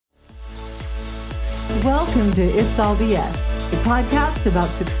Welcome to It's All BS, a podcast about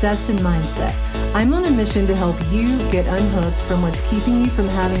success and mindset. I'm on a mission to help you get unhooked from what's keeping you from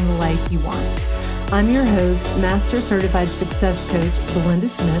having the life you want. I'm your host, Master Certified Success Coach, Belinda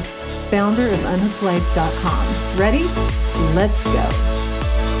Smith, founder of unhookedlife.com. Ready? Let's go.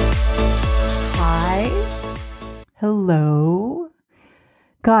 Hi. Hello.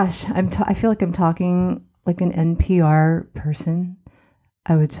 Gosh, I feel like I'm talking like an NPR person.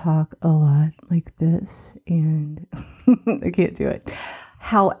 I would talk a lot like this, and I can't do it.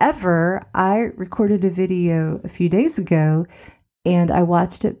 However, I recorded a video a few days ago, and I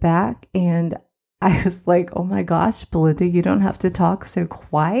watched it back, and I was like, oh my gosh, Belinda, you don't have to talk so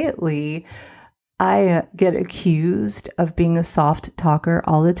quietly. I get accused of being a soft talker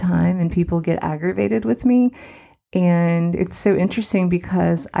all the time, and people get aggravated with me. And it's so interesting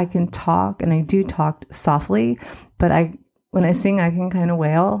because I can talk, and I do talk softly, but when I sing, I can kind of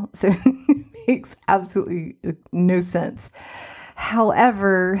wail. So it makes absolutely no sense.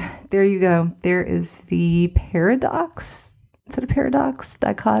 However, there you go. There is the paradox. Is it a paradox?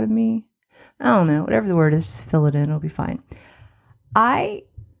 Dichotomy? I don't know. Whatever the word is, just fill it in. It'll be fine.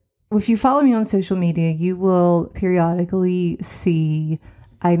 If you follow me on social media, you will periodically see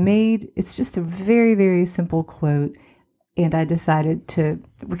it's just a very, very simple quote. And I decided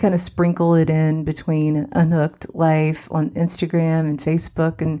we kind of sprinkle it in between Unhooked Life on Instagram and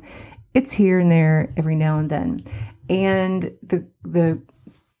Facebook. And it's here and there every now and then. And the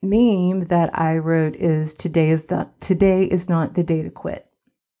meme that I wrote is today is not the day to quit.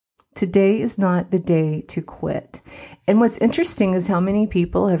 Today is not the day to quit. And what's interesting is how many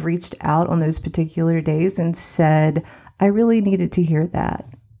people have reached out on those particular days and said, I really needed to hear that.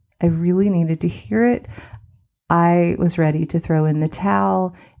 I really needed to hear it. I was ready to throw in the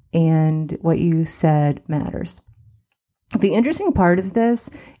towel, and what you said matters. The interesting part of this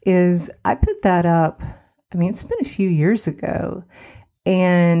is I put that up. I mean, it's been a few years ago,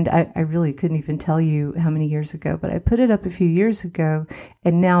 and I really couldn't even tell you how many years ago, but I put it up a few years ago,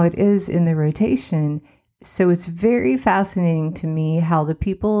 and now it is in the rotation. So it's very fascinating to me how the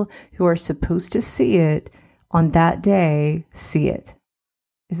people who are supposed to see it on that day see it.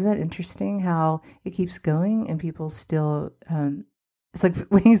 Isn't that interesting how it keeps going and people still, it's like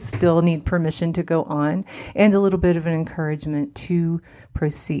we still need permission to go on and a little bit of an encouragement to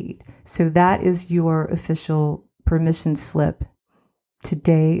proceed. So that is your official permission slip.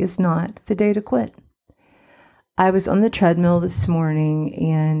 Today is not the day to quit. I was on the treadmill this morning,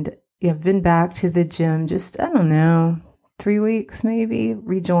 and I've been back to the gym just, 3 weeks maybe,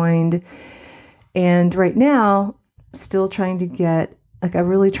 rejoined. And right now, still trying to I'm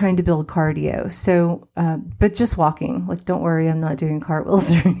really trying to build cardio. So, but just walking. Don't worry, I'm not doing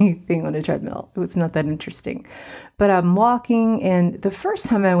cartwheels or anything on a treadmill. It was not that interesting. But I'm walking, and the first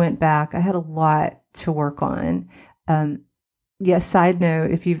time I went back, I had a lot to work on. Side note,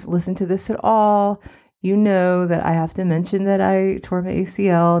 if you've listened to this at all, you know that I have to mention that I tore my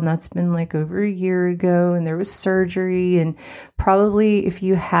ACL, and that's been over a year ago, and there was surgery. And probably if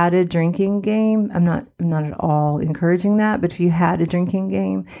you had a drinking game, I'm not at all encouraging that, but if you had a drinking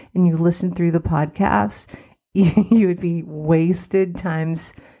game and you listened through the podcast, you would be wasted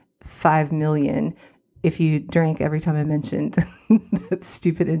times 5 million if you drank every time I mentioned that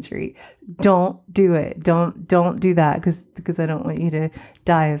stupid injury. Don't do it. Don't do that because I don't want you to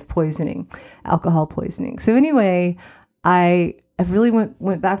die of alcohol poisoning. So anyway, I really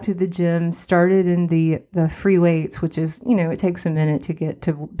went back to the gym, started in the free weights, which is, it takes a minute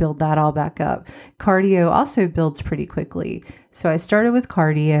to build that all back up. Cardio also builds pretty quickly. So I started with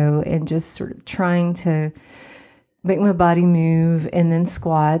cardio and just sort of trying to make my body move, and then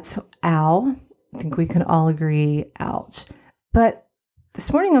squats. Ow. I think we can all agree, ouch. But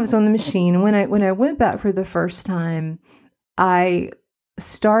this morning I was on the machine, and when I went back for the first time, I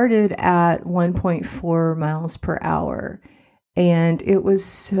started at 1.4 miles per hour, and it was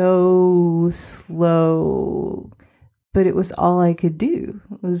so slow, but it was all I could do.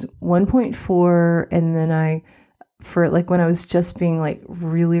 It was 1.4, and then when I was just being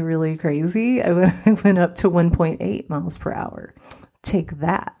really, really crazy, I went up to 1.8 miles per hour. Take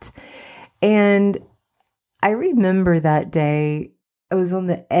that. And I remember that day, I was on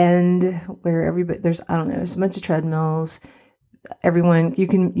the end where there's a bunch of treadmills. Everyone, you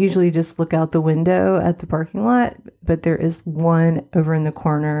can usually just look out the window at the parking lot, but there is one over in the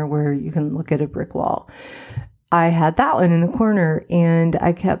corner where you can look at a brick wall. I had that one in the corner, and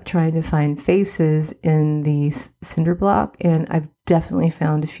I kept trying to find faces in the cinder block, and I've definitely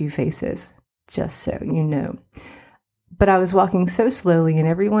found a few faces, just so you know. But I was walking so slowly, and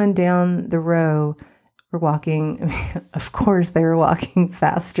everyone down the row were walking, of course, they were walking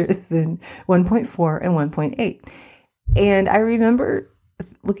faster than 1.4 and 1.8. And I remember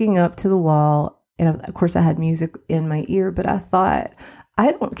looking up to the wall, and of course I had music in my ear, but I thought,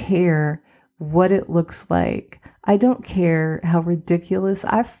 I don't care what it looks like. I don't care how ridiculous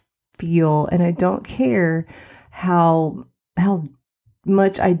I feel, and I don't care how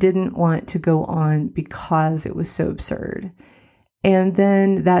much I didn't want to go on because it was so absurd. And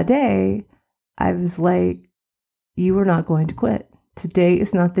then that day, I was like, you are not going to quit. Today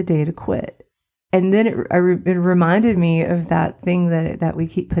is not the day to quit. And then it reminded me of that thing that we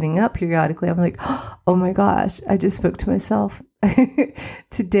keep putting up periodically. I'm like, oh my gosh, I just spoke to myself.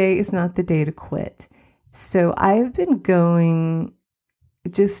 Today is not the day to quit. So I've been going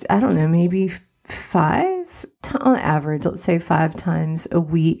just, I don't know, maybe on average, let's say 5 times a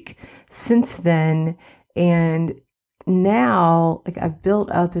week since then. And now, like, I've built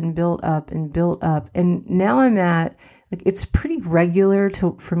up and built up and built up. And now I'm at, like, it's pretty regular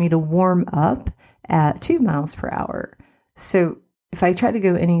for me to warm up at 2 miles per hour. So if I try to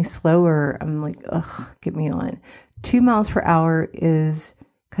go any slower, I'm like, ugh, get me on. 2 miles per hour is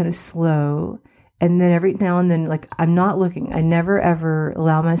kind of slow. And then every now and then, like, I'm not looking. I never, ever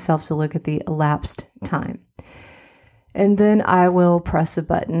allow myself to look at the elapsed time. And then I will press a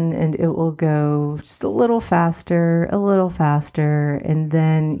button and it will go just a little faster. And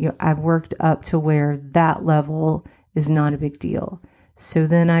then, I've worked up to where that level is not a big deal. So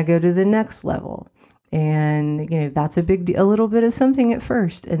then I go to the next level. And, that's a big deal, a little bit of something at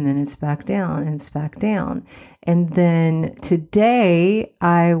first, and then it's back down and it's back down. And then today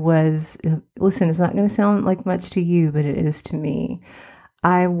listen, it's not going to sound like much to you, but it is to me.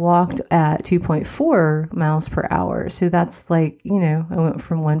 I walked at 2.4 miles per hour. So that's like, I went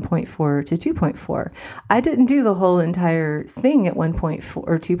from 1.4 to 2.4. I didn't do the whole entire thing at 1.4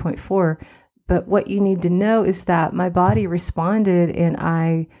 or 2.4, but what you need to know is that my body responded and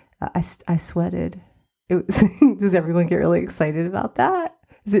I sweated. Does everyone get really excited about that?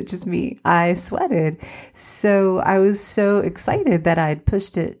 Is it just me? I sweated. So I was so excited that I'd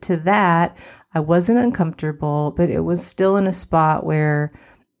pushed it to that. I wasn't uncomfortable, but it was still in a spot where,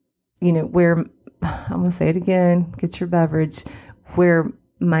 where, I'm going to say it again, get your beverage, where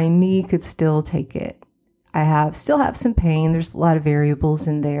my knee could still take it. I still have some pain. There's a lot of variables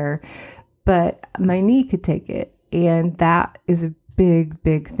in there, but my knee could take it. And that is a big,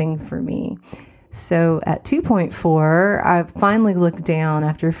 big thing for me. So at 2.4, I finally looked down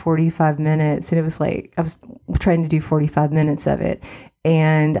after 45 minutes, and it was like, I was trying to do 45 minutes of it.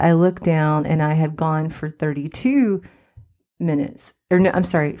 And I looked down and I had gone for 32 minutes. Or no, I'm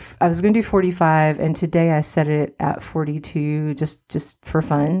sorry. I was going to do 45, and today I set it at 42 just for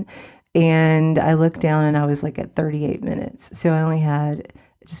fun. And I looked down and I was like at 38 minutes. So I only had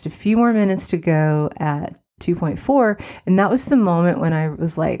just a few more minutes to go at 2.4. And that was the moment when I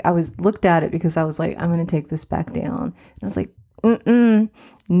was like, looked at it because I was like, I'm going to take this back down. And I was like,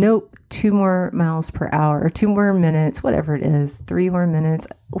 nope, 2 more miles per hour or 2 more minutes, whatever it is, 3 more minutes.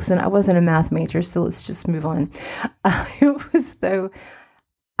 Listen, I wasn't a math major, so let's just move on. It was though,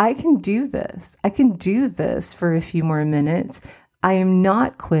 I can do this. I can do this for a few more minutes. I am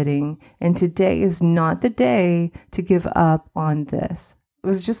not quitting. And today is not the day to give up on this. It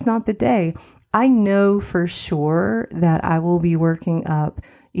was just not the day. I know for sure that I will be working up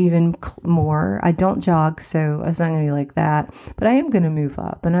even more. I don't jog, so it's not going to be like that, but I am going to move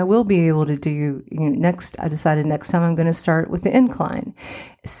up, and I will be able to do, I decided next time I'm going to start with the incline.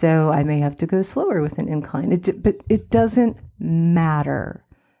 So I may have to go slower with an incline, but it doesn't matter.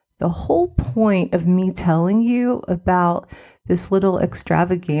 The whole point of me telling you about this little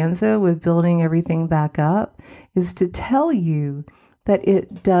extravaganza with building everything back up is to tell you that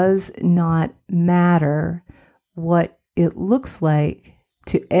it does not matter what it looks like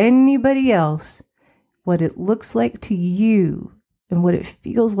to anybody else. What it looks like to you and what it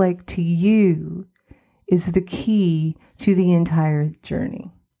feels like to you is the key to the entire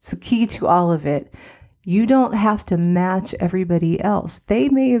journey. It's the key to all of it. You don't have to match everybody else. They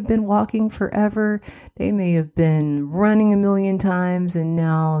may have been walking forever. They may have been running a million times, and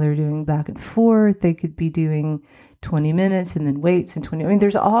now they're doing back and forth. They could be doing 20 minutes and then weights and 20.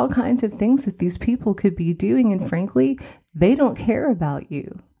 There's all kinds of things that these people could be doing. And frankly, they don't care about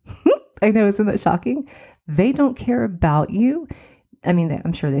you. I know, isn't that shocking? They don't care about you.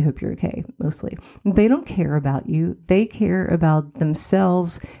 I'm sure they hope you're okay, mostly. They don't care about you. They care about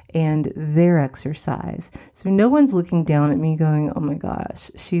themselves and their exercise. So no one's looking down at me going, oh my gosh,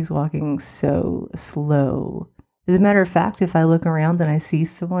 she's walking so slow. As a matter of fact, if I look around and I see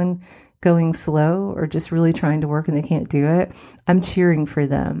someone going slow or just really trying to work and they can't do it, I'm cheering for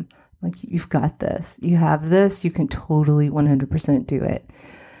them Like, you've got this. You have this. You can totally 100% do it.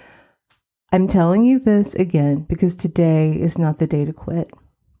 I'm telling you this again because today is not the day to quit.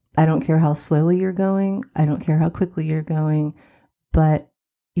 I don't care how slowly you're going. I don't care how quickly you're going, but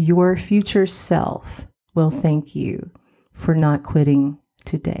your future self will thank you for not quitting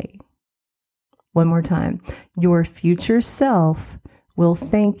today. One more time. Your future self will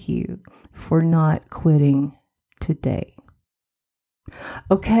thank you for not quitting today.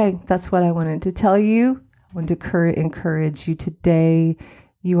 Okay, that's what I wanted to tell you. I wanted to encourage you today.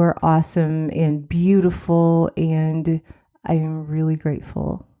 You are awesome and beautiful, and I am really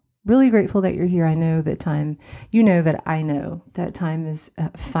grateful that you're here. I know that time, I know that time is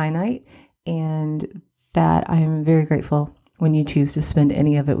finite, and that I am very grateful when you choose to spend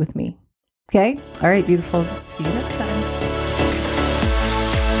any of it with me. Okay? All right, beautifuls. See you next time.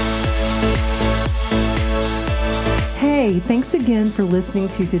 Hey, thanks again for listening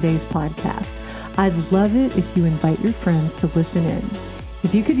to today's podcast. I'd love it if you invite your friends to listen in.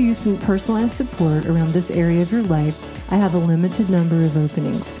 If you could use some personalized support around this area of your life, I have a limited number of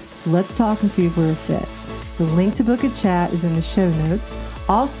openings. So let's talk and see if we're a fit. The link to book a chat is in the show notes.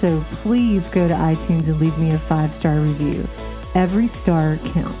 Also, please go to iTunes and leave me a 5-star review. Every star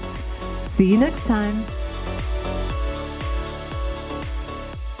counts. See you next time.